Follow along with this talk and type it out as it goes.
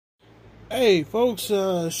Hey folks,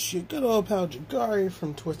 it's your good old pal Jagari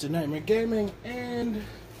from Twisted Nightmare Gaming, and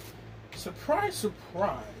surprise,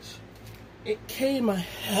 surprise, it came a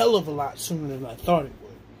hell of a lot sooner than I thought it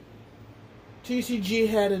would. TCG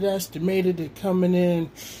had it estimated it coming in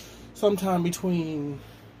sometime between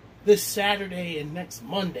this Saturday and next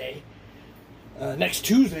Monday, next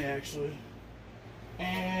Tuesday actually,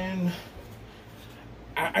 and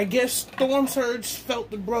I guess Storm Surge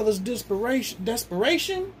felt the brothers'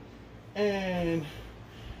 desperation. And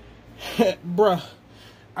bruh,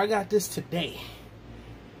 I got this today.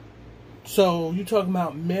 So you talking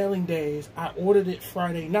about mailing days? I ordered it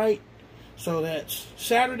Friday night, so that's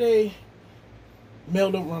Saturday.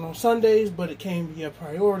 Mail don't run on Sundays, but it came via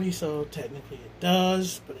priority, so technically it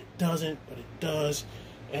does, but it doesn't, but it does.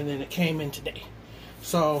 And then it came in today.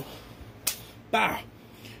 So, bow.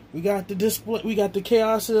 We got the display. We got the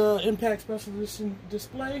Chaos Impact Special Edition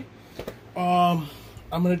display.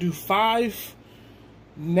 I'm going to do 5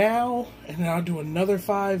 now, and then I'll do another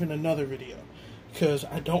 5 in another video. Because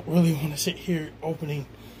I don't really want to sit here opening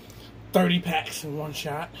 30 packs in one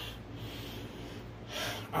shot.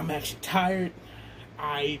 I'm actually tired.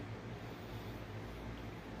 I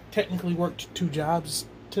technically worked 2 jobs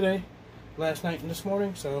today, last night and this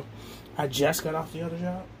morning, so I just got off the other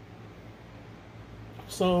job.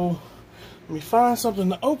 So, let me find something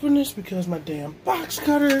to open this because my damn box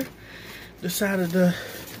cutter decided to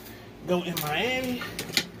go in Miami.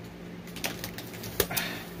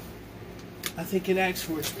 I think it asked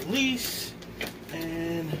for its release,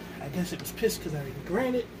 and I guess it was pissed because I didn't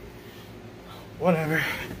grant it. Whatever.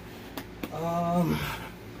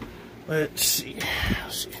 Let's see.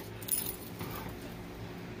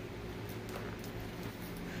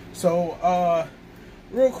 So,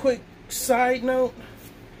 real quick side note.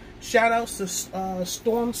 Shout outs to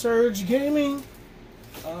Storm Surge Gaming.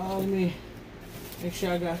 Let me make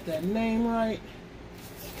sure I got that name right.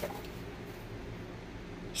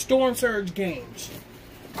 Storm Surge Games.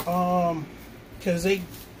 Cause they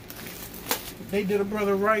did a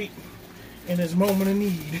brother right in his moment of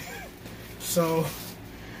need. So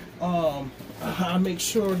I make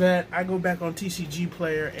sure that I go back on TCG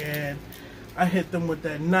Player and I hit them with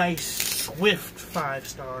that nice swift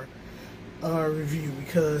 5-star review,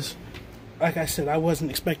 because like I said, I wasn't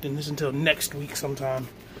expecting this until next week sometime.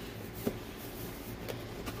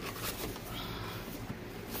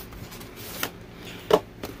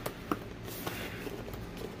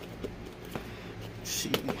 Let's see.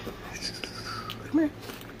 Come here.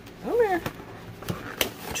 Come here.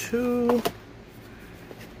 2,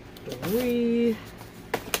 3.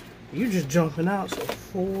 You just jumping out, so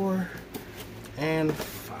 4 and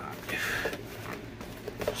 5.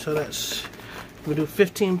 So that's, we'll do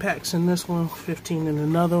 15 packs in this one, 15 in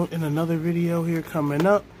another video here coming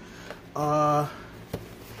up. I'm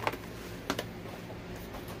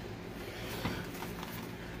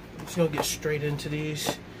just gonna get straight into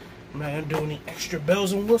these. I'm not gonna do any extra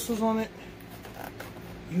bells and whistles on it.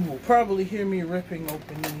 You will probably hear me ripping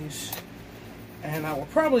open these, and I will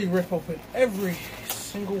probably rip open every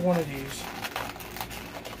single one of these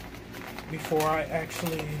before I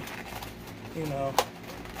actually, you know,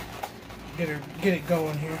 get it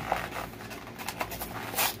going here.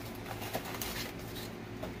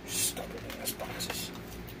 Stupid ass boxes.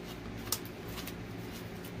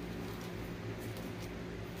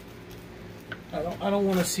 I don't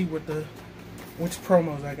want to see which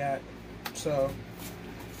promos I got. So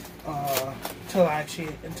until I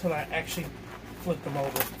actually flip them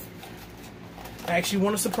over. I actually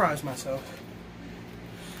want to surprise myself.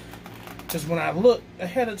 Because when I look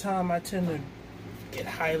ahead of time, I tend to get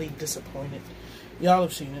highly disappointed. Y'all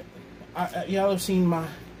have seen it. Y'all have seen my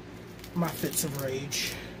fits of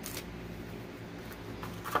rage.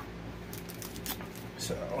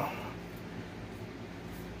 So,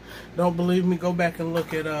 don't believe me? Go back and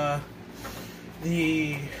look at I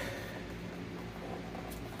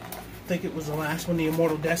think it was the last one, the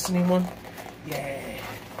Immortal Destiny one. Yeah.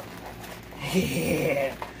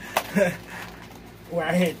 Yeah. Where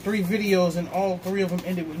I had 3 videos and all 3 of them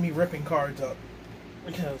ended with me ripping cards up.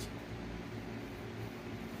 Because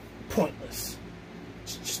pointless.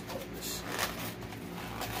 It's just pointless.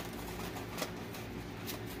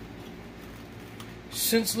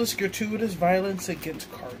 Senseless, gratuitous violence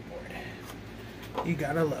against cardboard. You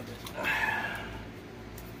gotta love it.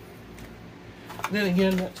 Then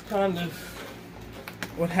again, that's kind of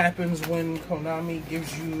what happens when Konami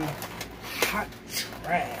gives you hot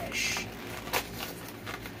trash.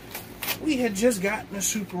 We had just gotten a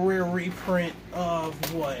super rare reprint of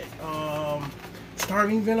what?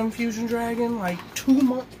 Starving Venom Fusion Dragon like 2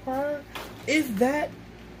 months prior, if that.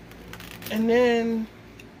 And then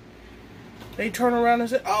they turn around and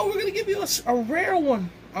say, oh, we're going to give you a rare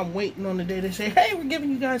one. I'm waiting on the day they say, hey, we're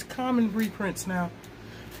giving you guys common reprints now.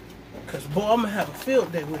 Because, boy, I'm going to have a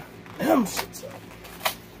field day with them shits up.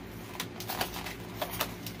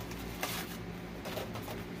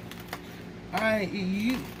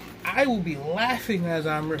 I will be laughing as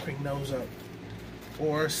I'm ripping those up.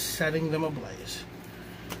 Or setting them ablaze.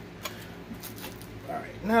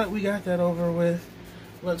 Alright, now that we got that over with,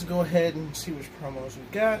 let's go ahead and see which promos we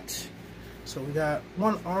got. So we got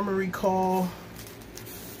one Armory Call,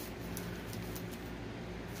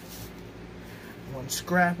 one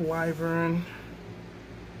Scrap Wyvern,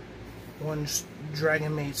 one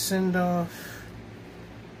Dragon Maid Sendoff,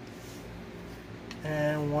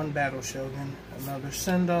 and one Battle Shogun. Another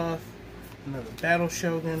Sendoff, another Battle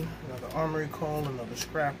Shogun, another Armory Call, another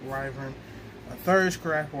Scrap Wyvern, a third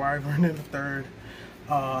Scrap Wyvern, and a third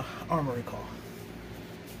Armory Call.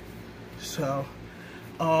 So,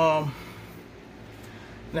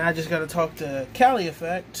 now I just gotta talk to Cali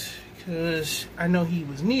Effect, because I know he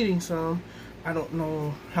was needing some. I don't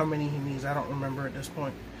know how many he needs. I don't remember at this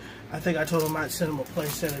point. I think I told him I'd send him a play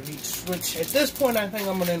set of each, which at this point I think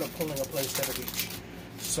I'm gonna end up pulling a play set of each.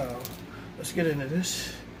 So, let's get into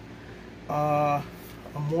this. A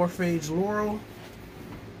Morphage Laurel,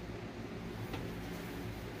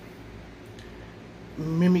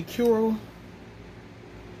 Mimikuro,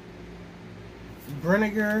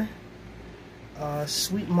 Brenniger,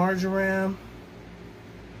 Sweet Marjoram,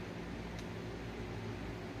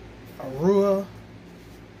 Arua.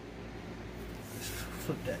 Let's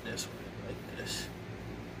flip that this way, like this.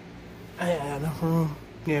 I have enough room.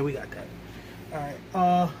 Yeah, we got that.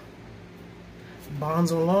 Alright,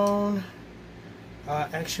 Bonds Alone,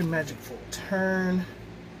 Action Magic Full Turn,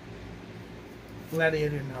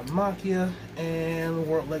 Gladiator Naumachia, and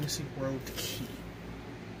World Legacy Road Key.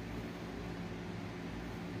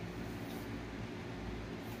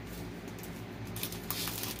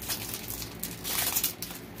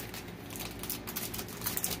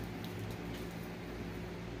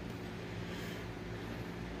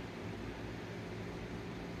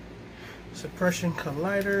 Suppression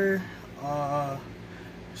Collider,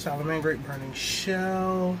 Salamangreat Burning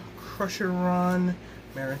Shell, Crusher Run,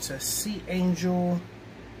 Marincess Sea Angel,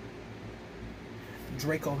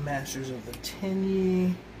 Draco Masters of the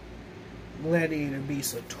Tenyi, Gladiator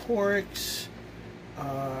Beast of Torix,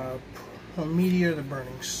 Meteor the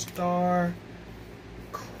Burning Star,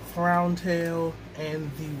 Crown Tail,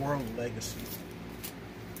 and the World Legacy.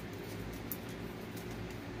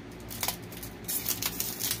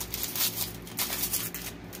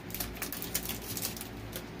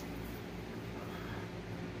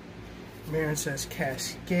 Marincess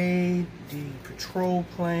Cascade, the Patrol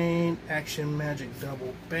Plane, Action Magic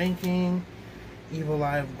Double Banking, Evil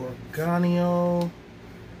Eye of Gorgonio,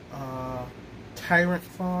 Tyrant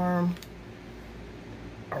Farm,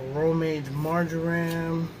 Aromage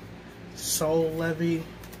Marjoram, Soul Levy,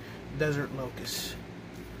 Desert Locust.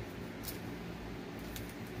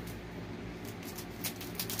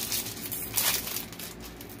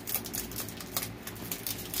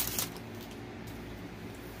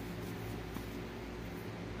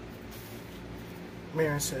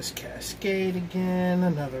 Marincess Cascade again,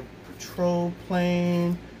 another Patrol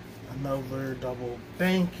Plane, another Double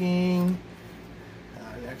Banking,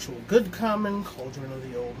 an actual good common, Cauldron of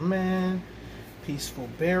the Old Man, Peaceful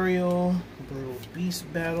Burial, Brutal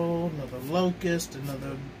Beast Battle, another Locust,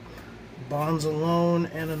 another Bonds Alone,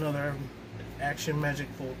 and another Action Magic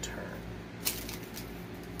Full Turn.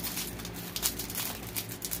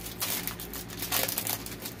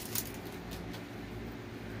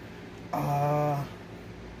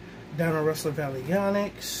 Down on Wrestler Valley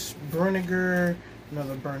Onyx, Brenniger,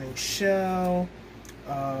 another Burning Shell,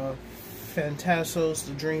 Phantasos,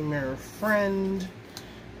 the Dream Mirror Friend,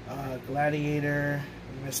 Gladiator,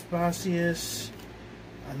 Vespasius,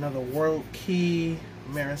 another World Key,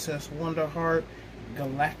 Marincess Wonderheart,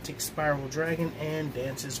 Galactic Spiral Dragon, and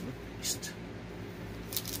Dances with Beast.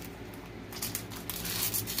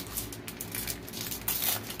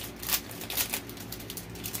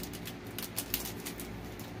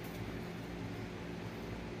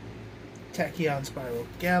 Tachyon Spiral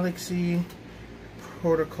Galaxy,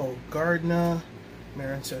 Protocol Gardener,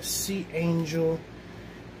 Marincess Sea Angel,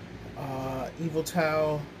 Evil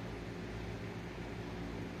Tau,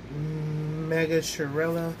 Mega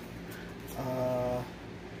Shirella,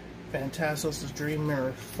 Phantasos' the Dream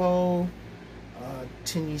Mirror Foe,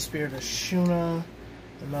 Tenyi Spirit of Shuna,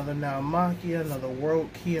 another Naumachia, another World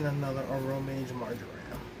Key, and another Aromage Marjoram.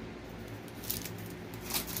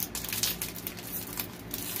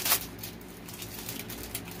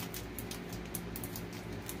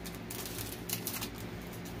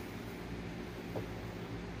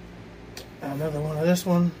 Another one of this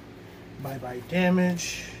one. Bye Bye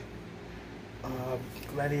Damage.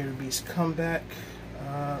 Gladiator Beast Comeback.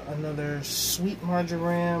 Another Sweet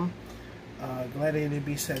Marjoram. Gladiator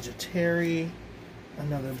Beast Sagittary.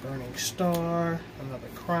 Another Burning Star. Another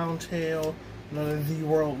Crown Tail. Another The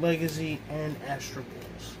World Legacy. And Astro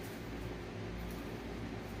Bulls.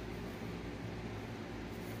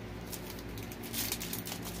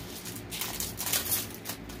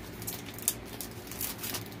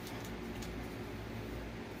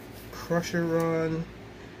 Crusher Run,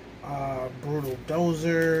 Brutal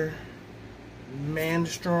Dozer,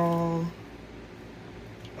 Manstrong,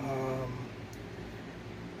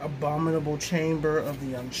 Abominable Chamber of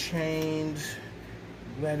the Unchained,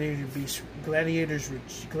 Gladiator Beast, Gladiator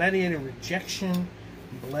Rejection,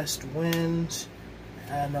 Blessed Winds,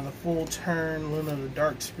 another Full Turn, Luna the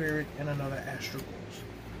Dark Spirit, and another Astro Bulls.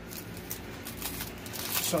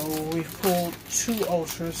 So we've pulled 2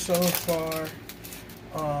 Ultras so far.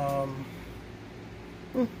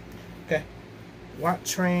 Okay. Watt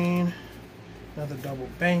Train, another Double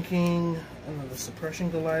Banking, another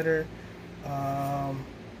Suppression Collider,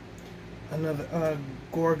 another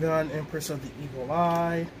Gorgon, Empress of the Evil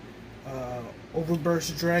Eye,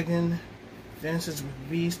 Overburst Dragon, Dances with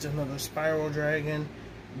Beast, another Spiral Dragon,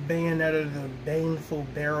 Bayonetta the Baneful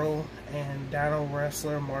Barrel, and Dino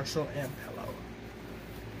Wrestler, Marshall, and Pello.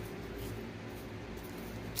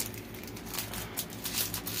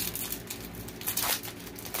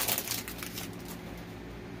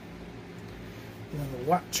 Another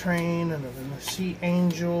Watt Train, another Sea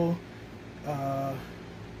Angel,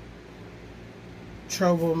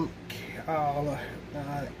 Trouble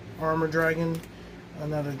Armor Dragon,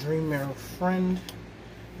 another Dream Mirror Friend,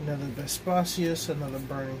 another Vespasius, another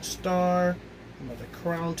Burning Star, another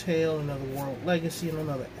Crown Tail, another World Legacy, and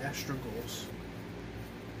another Astro Bulls.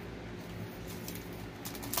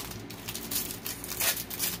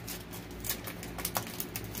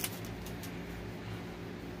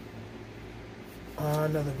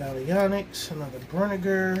 Another Valionics, another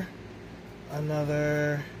Brenniger,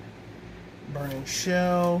 another Burning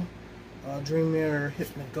Shell, Dream Mirror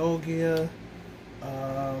Hypnagogia,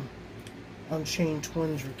 Unchained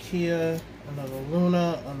Twins Rakia, another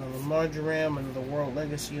Luna, another Marjoram, another World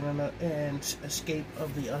Legacy, and Escape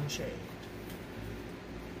of the Unchained.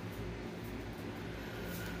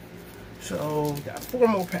 So we got 4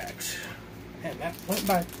 more packs, and that went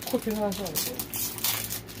by quicker than I thought it would.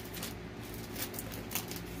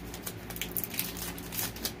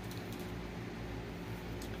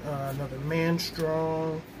 Another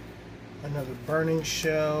Manstrong, another Burning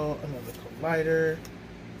Shell, another Collider,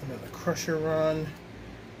 another Crusher Run,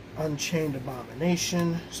 Unchained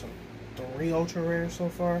Abomination, so 3 ultra rares so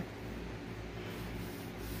far.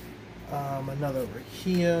 Another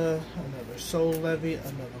Rakia, another Soul Levy,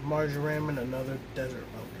 another Marjoram, and another Desert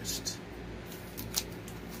Locust.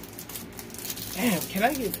 Damn, can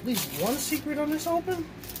I get at least 1 secret on this open?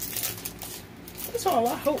 That's all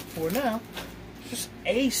I hope for now. Just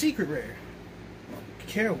a secret rare. I don't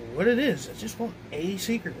care what it is. I just want a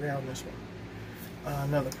secret rare on this one.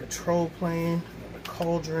 Another Patrol Plane, another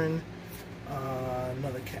Cauldron,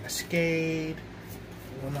 another Cascade,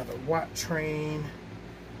 another Watt Train,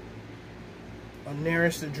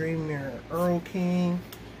 Oneris the Dream Mirror Earl King,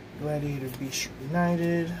 Gladiator Beast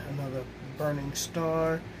United, another Burning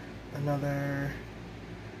Star, another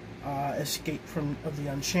Escape of the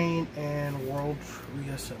Unchained, and World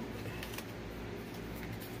Reassembly.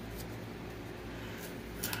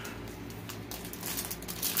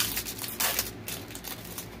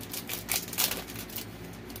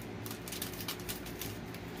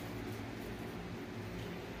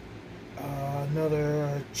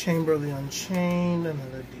 Another Chamber of the Unchained,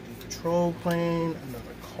 another DD Patrol Plane,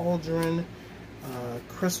 another Cauldron,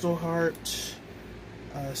 Crystal Heart,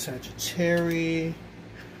 Sagittary,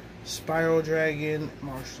 Spiral Dragon,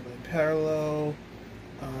 Marshall and Parallel,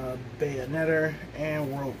 Bayonetta,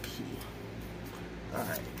 and World Key.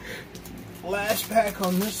 Alright. Last pack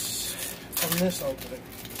on this opening.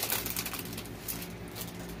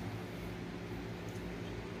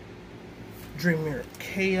 Dream Mirror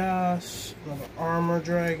Chaos, another Armor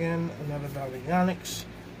Dragon, another Valionics,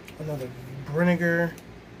 another Brenniger,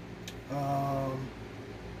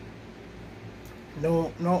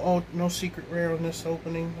 no secret rare on this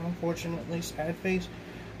opening, unfortunately, sad face.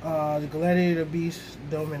 The Gladiator Beast,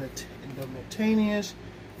 Dominatanus,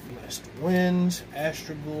 Blessed Winds,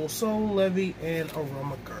 Astro Ghoul, Soul Levy, and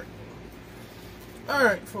Aroma Garden.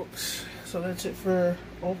 Alright folks, so that's it for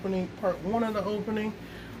opening, part 1 of the opening.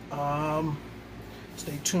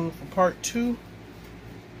 Stay tuned for part 2.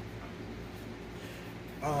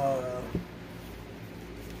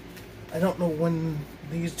 I don't know when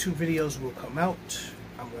these two videos will come out.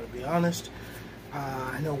 I'm going to be honest.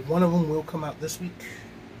 I know one of them will come out this week.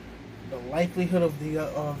 The likelihood of the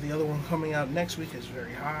other one coming out next week is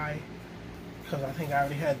very high, because I think I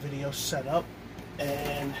already had videos set up,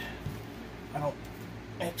 and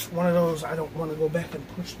it's one of those, I don't want to go back and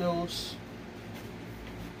push those,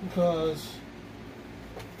 because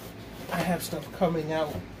I have stuff coming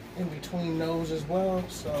out in between those as well.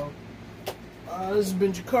 So this has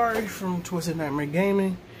been Jakari from Twisted Nightmare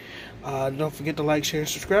Gaming. Don't forget to like, share, and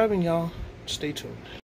subscribe, and y'all stay tuned.